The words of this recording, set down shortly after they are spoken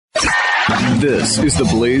This is the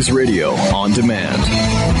Blaze Radio on demand.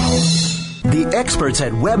 The experts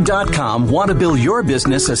at Web.com want to build your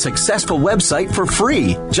business a successful website for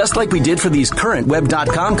free, just like we did for these current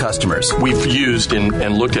Web.com customers. We've used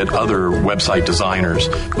and looked at other website designers,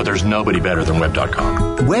 but there's nobody better than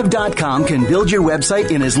Web.com. Web.com can build your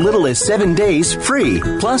website in as little as 7 days free.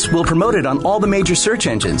 Plus, we'll promote it on all the major search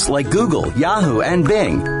engines like Google, Yahoo, and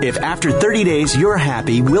Bing. If after 30 days you're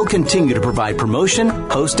happy, we'll continue to provide promotion,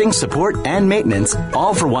 hosting, support, and maintenance,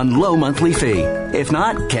 all for one low monthly fee. If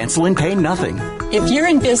not, cancel and pay nothing. If you're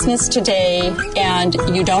in business today and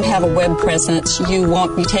you don't have a web presence, you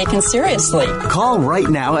won't be taken seriously. Call right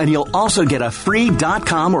now and you'll also get a free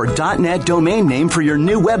 .com or .net domain name for your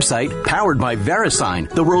new website powered by VeriSign,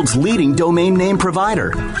 the world's leading domain name provider.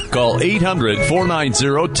 Call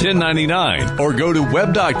 800-490-1099 or go to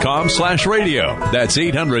web.com/radio. That's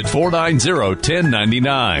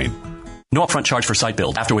 800-490-1099. No upfront charge for site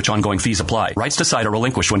build, after which ongoing fees apply. Rights to site are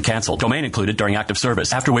relinquished when canceled. Domain included during active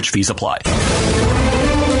service, after which fees apply.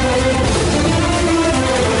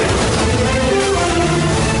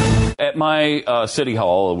 At my city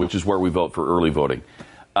hall, which is where we vote for early voting,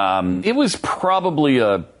 it was probably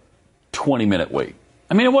a 20-minute wait.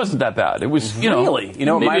 I mean, it wasn't that bad. It was, really? You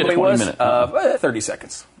know what my wait was? 30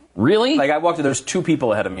 seconds. Really? Like, I walked in, there's 2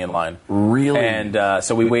 people ahead of me in line. Really? And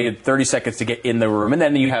so we waited 30 seconds to get in the room. And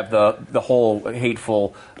then you have the whole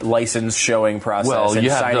hateful license showing process. Well, and you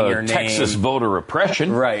have signing the your name. Texas voter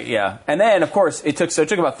oppression. Right, yeah. And then, of course, it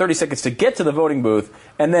took about 30 seconds to get to the voting booth.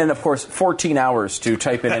 And then, of course, 14 hours to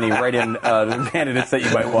type in any write-in candidates that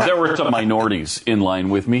you might want. There were some minorities in line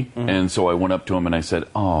with me. Mm-hmm. And so I went up to them and I said,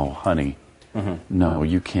 "Oh, honey, no,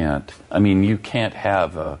 you can't. I mean, you can't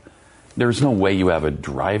have there's no way you have a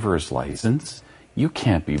driver's license. You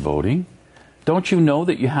can't be voting. Don't you know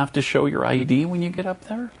that you have to show your ID when you get up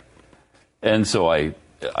there?" And so I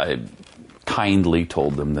kindly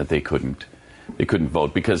told them that they couldn't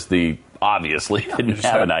vote because obviously didn't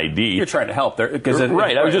have an ID. You're trying to help.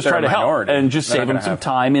 Right, I was just trying to help and just save them some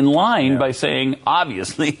time in line by saying,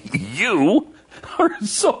 obviously, you are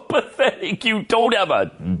so pathetic. You don't have a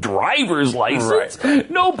driver's license. Right.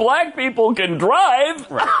 No black people can drive.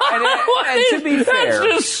 Right. And to be fair, that's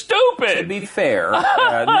just stupid. To be fair,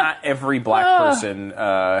 not every black person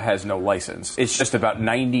has no license. It's just about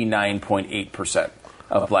 99.8%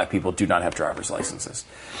 of black people do not have driver's licenses.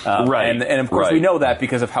 Right. And of course, we know that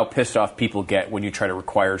because of how pissed off people get when you try to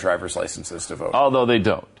require driver's licenses to vote. Although they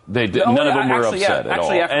don't. None of them were upset at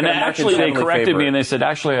all. And actually, they corrected me and they said,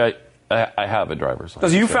 actually, I have a driver's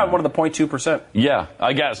license. So you found one of the 0.2%? Yeah,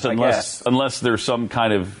 I guess, unless there's some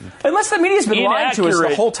kind of... Unless the media's been lying to us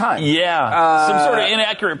the whole time. Yeah, some sort of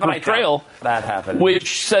inaccurate portrayal. That happened.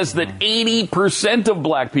 Which says that 80% of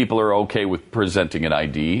black people are okay with presenting an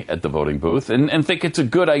ID at the voting booth and think it's a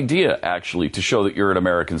good idea, actually, to show that you're an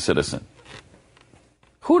American citizen.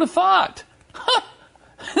 Who'd have thought?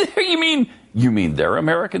 You mean they're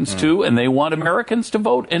Americans, too, and they want Americans to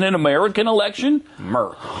vote in an American election?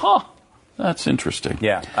 Huh. That's interesting.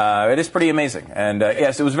 Yeah, it is pretty amazing. And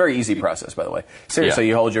yes, it was a very easy process, by the way. Seriously,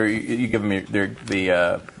 you give them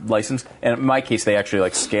the license. And in my case, they actually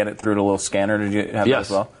scan it through to a little scanner. Did you have that as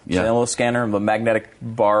well? Yeah. A little scanner, the magnetic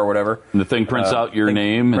bar or whatever. And the thing prints out your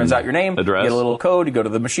name. Prints out your name. Address. You get a little code. You go to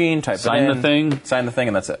the machine, type it in. Sign the thing,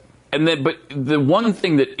 and that's it. But the one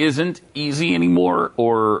thing that isn't easy anymore,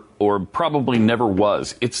 or probably never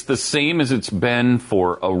was, it's the same as it's been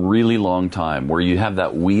for a really long time, where you have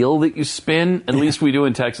that wheel that you spin. At least we do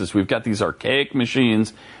in Texas. We've got these archaic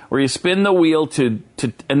machines where you spin the wheel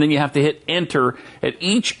and then you have to hit enter at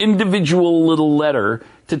each individual little letter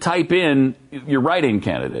to type in your write-in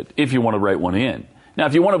candidate if you want to write one in. Now,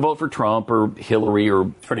 if you want to vote for Trump or Hillary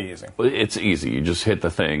it's pretty easy. It's easy. You just hit the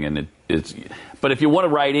thing and it's. But if you want to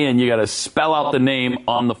write in, you got to spell out the name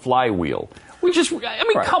on the flywheel.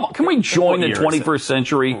 Come on. Can we join the 21st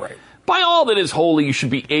century? Right. By all that is holy, you should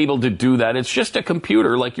be able to do that. It's just a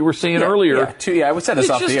computer, like you were saying earlier. I would say this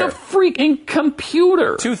off the air. It's just a freaking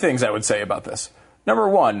computer. 2 things I would say about this. Number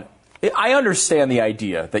 1, I understand the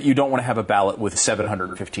idea that you don't want to have a ballot with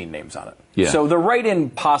 715 names on it. Yeah. So the write-in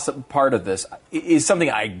part of this is something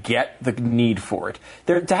I get the need for it.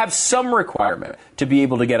 To have some requirement to be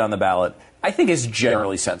able to get on the ballot, I think is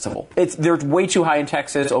generally sensible. They're way too high in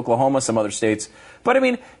Texas, Oklahoma, some other states. But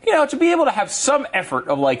to be able to have some effort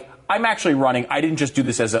of I'm actually running. I didn't just do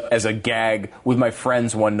this as a gag with my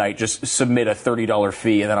friends one night, just submit a $30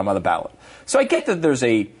 fee and then I'm on the ballot. So I get that there's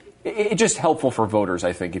it's just helpful for voters,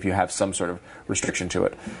 I think, if you have some sort of restriction to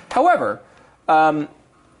it. However,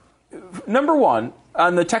 number 1,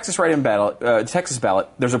 on the Texas write-in ballot,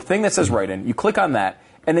 there's a thing that says write-in. You click on that,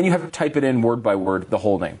 and then you have to type it in word by word, the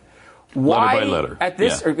whole name. Why, letter by letter. At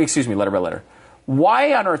this, letter by letter.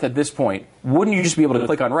 Why on earth at this point wouldn't you just be able to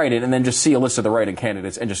click on write-in and then just see a list of the write-in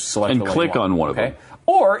candidates and just select and the one click you want, on one of them?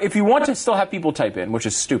 Or if you want to still have people type in, which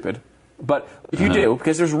is stupid, but if you do,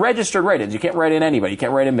 because there's registered write-ins, you can't write in anybody. You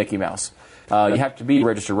can't write in Mickey Mouse. You have to be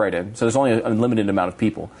registered write-in, so there's only a limited amount of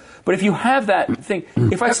people. But if you have that thing,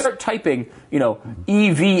 if I start typing,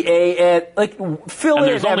 EVAN, fill and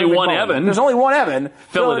in. There's only one Evan. There's only one Evan.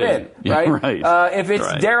 Fill it in. Right. Yeah, right. If it's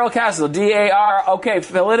Daryl Castle, DAR, okay,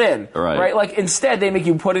 fill it in. Right. Instead they make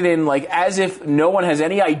you put it in as if no one has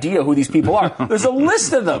any idea who these people are. There's a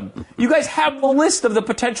list of them. You guys have the list of the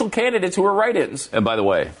potential candidates who are write-ins. And by the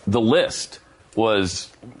way, the list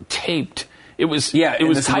was taped. It was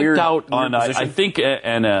typed weird out on position. I think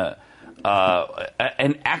an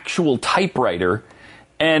actual typewriter,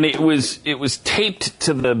 and it was taped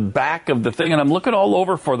to the back of the thing. And I'm looking all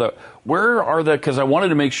over for because I wanted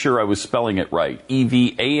to make sure I was spelling it right.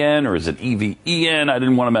 EVAN or is it EVEN? I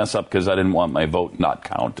didn't want to mess up because I didn't want my vote not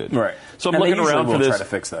counted. Right. So I'm looking around for this. Try to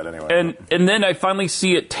fix that anyway. And then I finally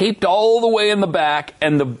see it taped all the way in the back,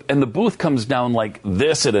 and the booth comes down like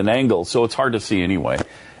this at an angle, so it's hard to see anyway.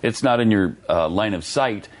 It's not in your line of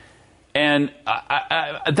sight. And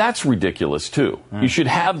that's ridiculous, too. You should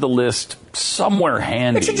have the list somewhere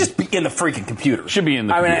handy. It should just be in the freaking computer. Should be in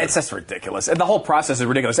the computer. It's just ridiculous. And the whole process is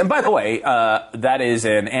ridiculous. And by the way, that is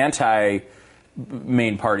an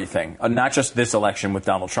anti-main party thing. Not just this election with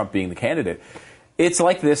Donald Trump being the candidate. It's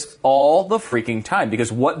like this all the freaking time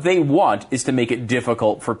because what they want is to make it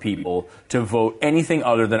difficult for people to vote anything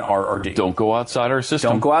other than R or D. Don't go outside our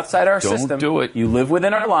system. Don't go outside our system. Don't do it. You live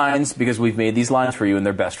within our lines because we've made these lines for you and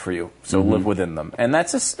they're best for you. So live within them. And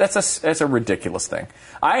that's a ridiculous thing.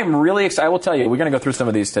 I am really excited. I will tell you, we're going to go through some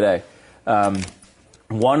of these today.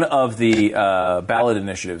 One of the ballot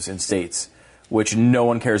initiatives in states, which no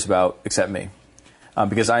one cares about except me,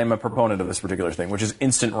 because I am a proponent of this particular thing, which is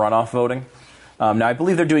instant runoff voting. Now, I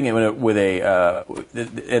believe they're doing it with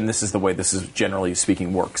and this is the way this is generally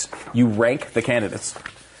speaking works. You rank the candidates.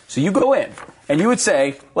 So you go in, and you would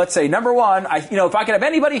say, let's say, number one, if I could have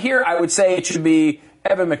anybody here, I would say it should be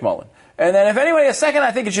Evan McMullin. And then if anybody has second, I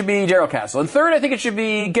think it should be Daryl Castle. And third, I think it should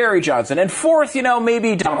be Gary Johnson. And fourth,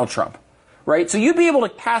 maybe Donald Trump. Right? So you'd be able to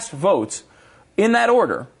cast votes in that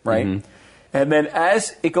order, right? Mm-hmm. And then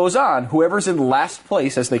as it goes on, whoever's in last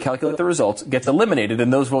place as they calculate the results gets eliminated,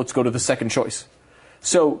 and those votes go to the second choice.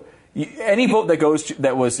 So any vote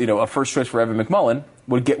that was a first choice for Evan McMullin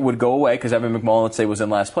would go away because Evan McMullin, let's say, was in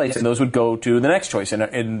last place, and those would go to the next choice. And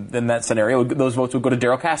in that scenario, those votes would go to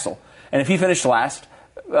Daryl Castle. And if he finished last,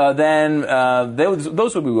 then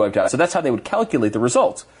those would be wiped out. So that's how they would calculate the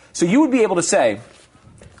results. So you would be able to say,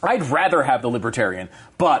 I'd rather have the Libertarian,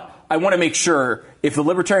 but I want to make sure if the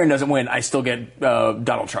Libertarian doesn't win, I still get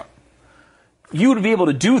Donald Trump. You would be able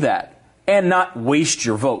to do that and not waste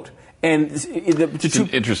your vote. And it's an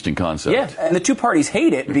interesting concept. Yeah, and the two parties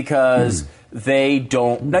hate it because they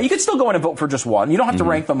don't. Now, you can still go in and vote for just one. You don't have to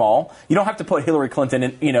rank them all. You don't have to put Hillary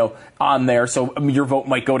Clinton, on there, so your vote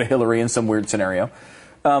might go to Hillary in some weird scenario.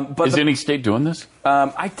 But is any state doing this?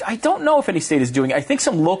 I don't know if any state is doing it. I think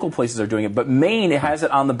some local places are doing it, but Maine has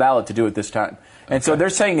it on the ballot to do it this time. And so they're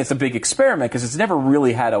saying it's a big experiment because it's never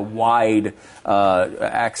really had a wide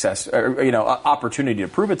access or opportunity to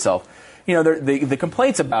prove itself. The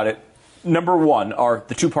complaints about it, number one, are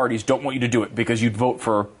the two parties don't want you to do it because you'd vote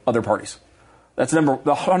for other parties. That's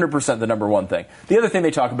 100% the number one thing. The other thing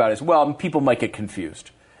they talk about is, people might get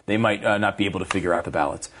confused. They might not be able to figure out the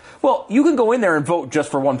ballots. Well, you can go in there and vote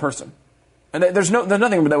just for one person. And there's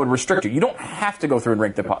nothing that would restrict you. You don't have to go through and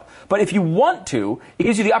rank the pot. But if you want to, it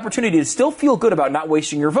gives you the opportunity to still feel good about not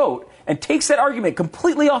wasting your vote and takes that argument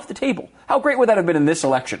completely off the table. How great would that have been in this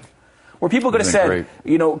election? Where people could have said,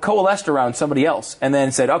 coalesced around somebody else and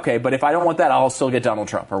then said, okay, but if I don't want that, I'll still get Donald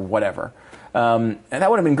Trump or whatever. And that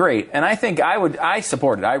would have been great. And I think I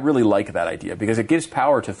support it. I really like that idea because it gives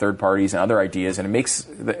power to third parties and other ideas, and it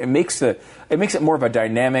makes it more of a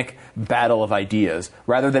dynamic battle of ideas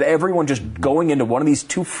rather than everyone just going into one of these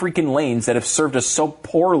two freaking lanes that have served us so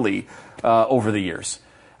poorly over the years.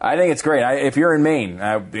 I think it's great. If you're in Maine,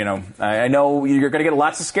 I know you're going to get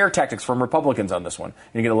lots of scare tactics from Republicans on this one.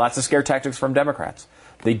 You're going to get lots of scare tactics from Democrats.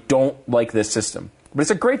 They don't like this system. But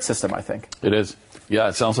it's a great system, I think. It is. Yeah,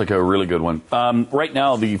 it sounds like a really good one. Right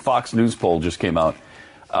now, the Fox News poll just came out.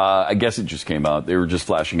 I guess it just came out. They were just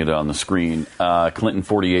flashing it on the screen. Clinton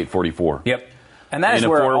 48-44. Yep. And that is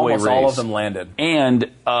where almost all of them landed. And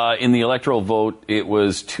in the electoral vote, it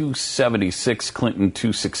was 276 Clinton,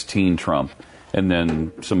 216 Trump. And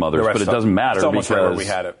then some others, but it doesn't matter it's almost because right we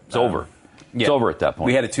had it. It's over. Yeah. It's over at that point.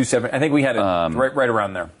 We had it 270. I think we had it right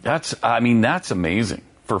around there. That's amazing.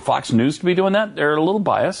 for Fox News to be doing that, they're a little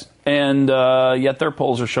biased, and yet their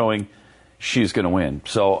polls are showing she's going to win.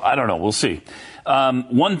 So I don't know. We'll see.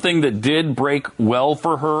 One thing that did break well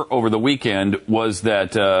for her over the weekend was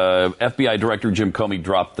that FBI Director Jim Comey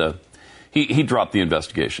dropped the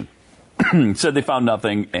investigation. Said they found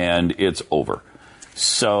nothing and it's over.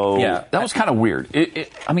 So that was kind of weird.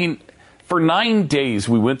 I mean, for 9 days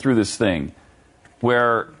we went through this thing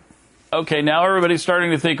where, okay, now everybody's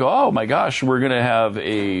starting to think, oh my gosh, we're going to have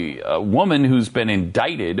a woman who's been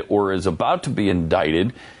indicted or is about to be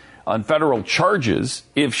indicted on federal charges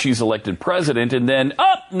if she's elected president, and then,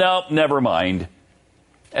 oh, no, never mind.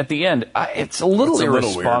 At the end, it's a little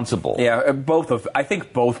irresponsible. I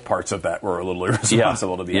think both parts of that were a little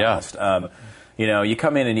irresponsible, to be honest. You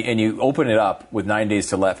come in and you open it up with 9 days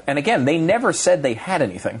to left. And again, they never said they had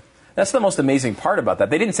anything. That's the most amazing part about that.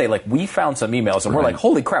 They didn't say, like, we found some emails and we're like,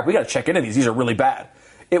 holy crap, we got to check into these. These are really bad.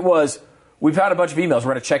 It was, we found a bunch of emails.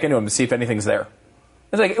 We're going to check into them to see if anything's there.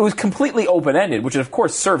 It was completely open-ended, which of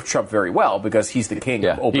course served Trump very well because he's the king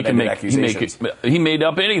of open-ended accusations. He made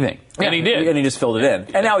up anything, and he did. And he just filled it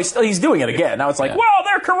in. And now he's doing it again. Now it's like, well,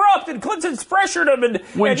 they're corrupt, and Clinton's pressured him.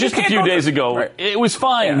 When just a few days ago, it was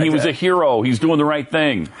fine. He was a hero. He's doing the right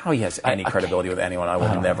thing. How he has any credibility with anyone, I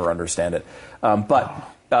will never understand it. But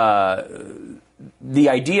the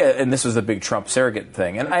idea, and this was the big Trump surrogate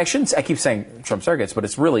thing, and I keep saying Trump surrogates, but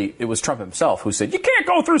it was Trump himself who said, you can't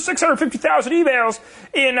go through 650,000 emails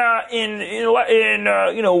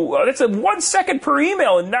that's 1 second per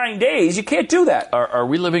email in 9 days. You can't do that. Are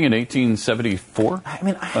we living in 1874? I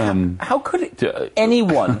mean, how could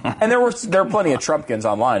anyone, and there are plenty of Trumpkins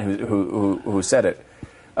online who said it,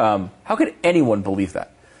 how could anyone believe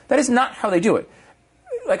that? That is not how they do it.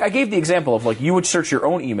 Like I gave the example of like you would search your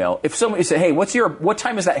own email. If somebody said, "Hey, what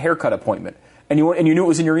time is that haircut appointment?" and you knew it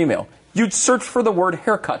was in your email, you'd search for the word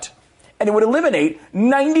haircut, and it would eliminate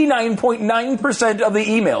 99.9% of the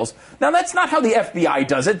emails. Now that's not how the FBI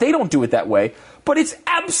does it. They don't do it that way. But it's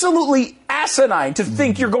absolutely asinine to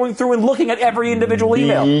think you're going through and looking at every individual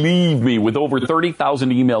email. Believe me, with over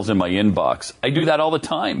 30,000 emails in my inbox, I do that all the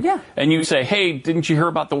time. Yeah. And you say, "Hey, didn't you hear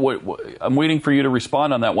about I'm waiting for you to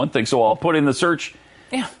respond on that one thing." So I'll put in the search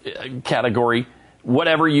category,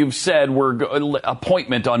 whatever you've said,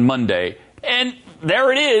 appointment on Monday. And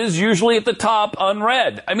there it is, usually at the top,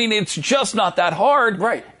 unread. I mean, it's just not that hard.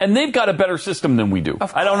 Right. And they've got a better system than we do.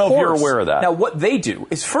 I don't know if you're aware of that. Now, what they do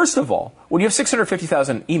is, first of all, when you have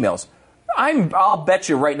 650,000 emails, I'll bet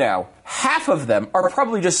you right now, half of them are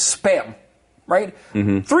probably just spam. Right?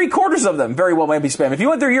 Mm-hmm. 3/4 of them very well might be spam. If you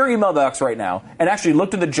went through your email box right now and actually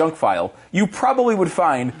looked in the junk file, you probably would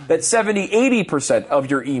find that 70-80% of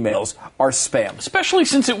your emails are spam. Especially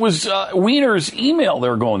since it was Weiner's email they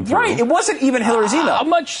were going through. Right. It wasn't even Hillary's email. How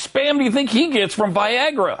much spam do you think he gets from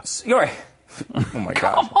Viagra? You're right. Oh, my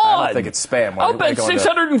God. Come on. I don't think it's spam. I'll bet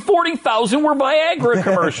 640,000 were Viagra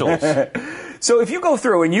commercials. So if you go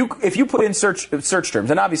through and if you put in search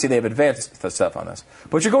terms, and obviously they have advanced stuff on this,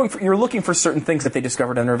 but you're looking for certain things that they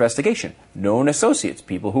discovered in their investigation. Known associates,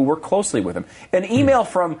 people who work closely with him. An email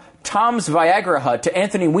from Tom's Viagra Hut to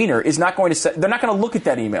Anthony Weiner is not going to they're not going to look at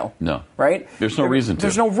that email. No. Right? There's no reason to.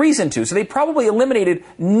 There's no reason to. So they probably eliminated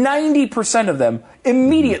 90% of them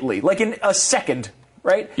immediately, like in a second.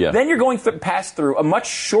 Right? Yeah. Then you're going to pass through a much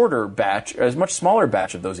shorter batch, a much smaller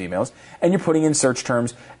batch of those emails, and you're putting in search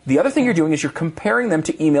terms. The other thing you're doing is you're comparing them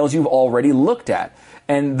to emails you've already looked at.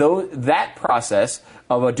 And that process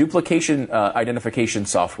of a duplication identification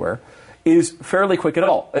software is fairly quick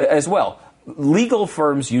as well. Legal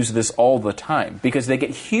firms use this all the time because they get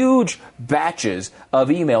huge batches of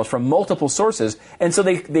emails from multiple sources, and so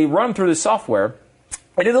they run through the software,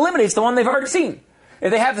 and it eliminates the one they've already seen. If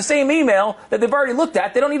they have the same email that they've already looked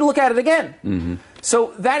at, they don't need to look at it again. Mm-hmm.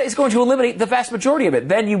 So that is going to eliminate the vast majority of it.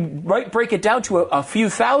 Then you might break it down to a few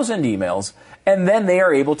thousand emails, and then they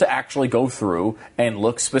are able to actually go through and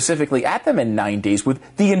look specifically at them in 9 days with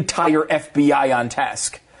the entire FBI on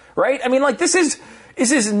task. Right? I mean, like, this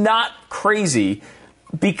is not crazy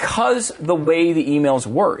because the way the emails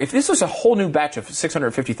were. If this was a whole new batch of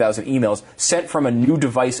 650,000 emails sent from a new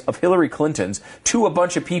device of Hillary Clinton's to a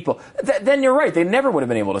bunch of people, then you're right. They never would have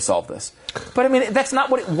been able to solve this. But, I mean, that's not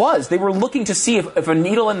what it was. They were looking to see if a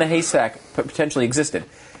needle in the haystack potentially existed.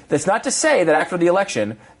 That's not to say that after the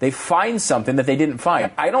election, they find something that they didn't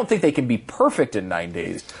find. I don't think they can be perfect in 9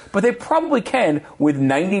 days, but they probably can, with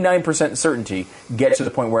 99% certainty, get to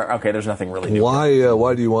the point where, okay, there's nothing really new. Why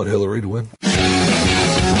do you want Hillary to win?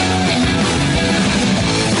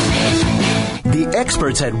 The The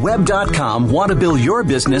experts at Web.com want to build your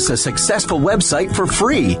business a successful website for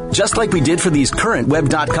free, just like we did for these current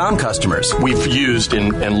Web.com customers. We've used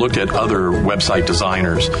and looked at other website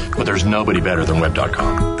designers, but there's nobody better than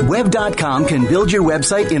Web.com. Web.com can build your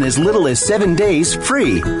website in as little as 7 days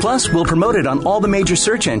free. Plus, we'll promote it on all the major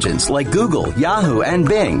search engines like Google, Yahoo, and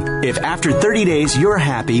Bing. If after 30 days you're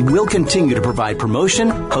happy, we'll continue to provide promotion,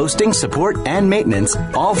 hosting, support, and maintenance,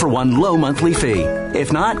 all for one low monthly fee.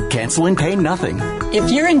 If not, cancel and pay nothing. If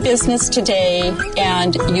you're in business today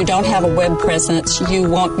and you don't have a web presence, you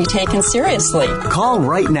won't be taken seriously. Call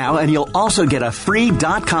right now and you'll also get a free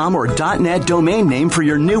 .com or .net domain name for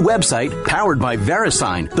your new website powered by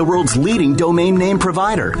VeriSign, the world's leading domain name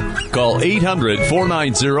provider. Call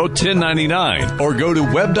 800-490-1099 or go to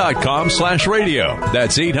web.com/radio.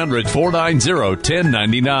 That's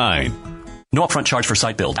 800-490-1099. No upfront charge for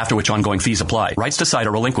site build, after which ongoing fees apply. Rights to site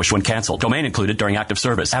are relinquished when canceled. Domain included during active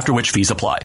service, after which fees apply.